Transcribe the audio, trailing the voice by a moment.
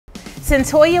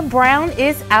Cyntoia Brown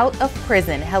is out of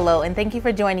prison. Hello, and thank you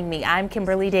for joining me. I'm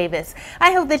Kimberly Davis.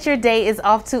 I hope that your day is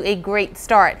off to a great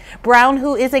start. Brown,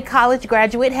 who is a college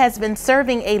graduate, has been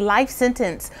serving a life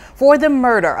sentence for the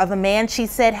murder of a man she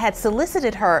said had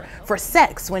solicited her for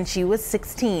sex when she was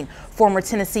 16. Former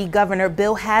Tennessee Governor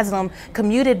Bill Haslam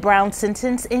commuted Brown's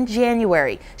sentence in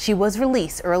January. She was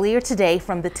released earlier today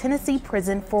from the Tennessee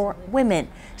Prison for Women.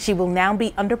 She will now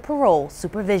be under parole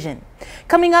supervision.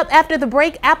 Coming up after the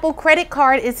break, Apple credit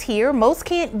card is here. Most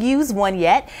can't use one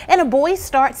yet, and a boy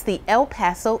starts the El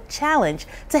Paso challenge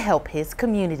to help his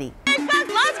community. Las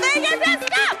Vegas is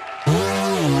up!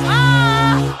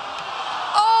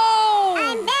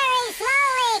 I'm very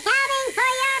slowly coming for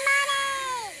your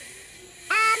money.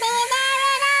 I'll be there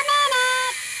in a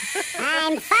minute.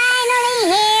 I'm finally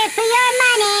here for your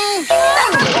money.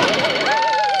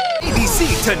 ABC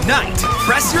Tonight.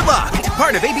 Press your luck.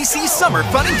 Part of ABC's Summer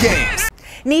Fun and Games.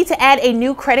 Need to add a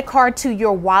new credit card to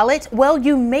your wallet? Well,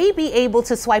 you may be able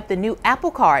to swipe the new Apple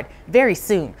Card very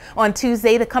soon. On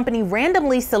Tuesday, the company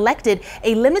randomly selected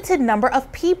a limited number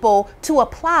of people to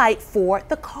apply for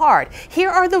the card. Here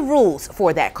are the rules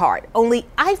for that card. Only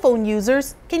iPhone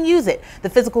users can use it. The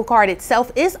physical card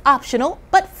itself is optional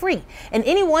but free, and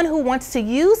anyone who wants to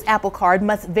use Apple Card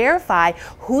must verify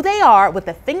who they are with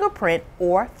a fingerprint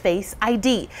or Face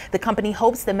ID. The company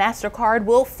hopes the MasterCard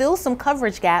will fill some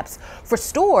coverage gaps for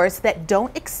stores that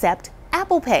don't accept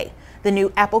Apple Pay. The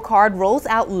new Apple Card rolls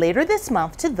out later this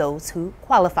month to those who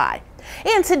qualify.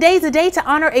 And today's a day to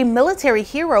honor a military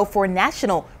hero for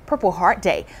National Purple Heart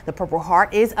Day. The Purple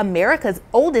Heart is America's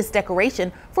oldest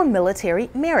decoration for military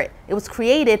merit. It was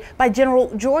created by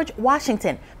General George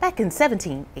Washington back in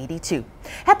 1782.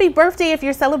 Happy birthday if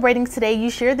you're celebrating today. You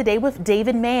share the day with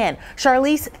David Mann,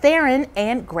 Charlize Theron,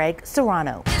 and Greg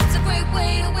Serano. It's a great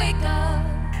way to wake up.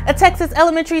 A Texas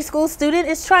elementary school student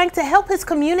is trying to help his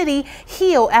community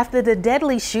heal after the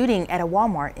deadly shooting at a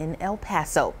Walmart in El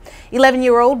Paso.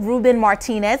 11-year-old Ruben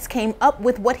Martinez came up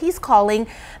with what he's calling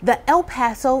the El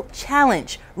Paso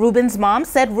Challenge. Ruben's mom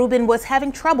said Ruben was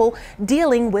having trouble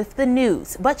dealing with the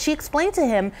news, but she explained to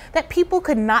him that people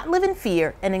could not live in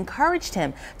fear and encouraged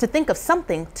him to think of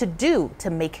something to do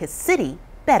to make his city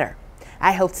better.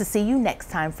 I hope to see you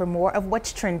next time for more of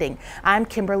What's Trending. I'm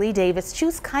Kimberly Davis.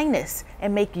 Choose kindness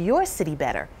and make your city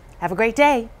better. Have a great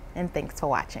day, and thanks for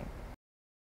watching.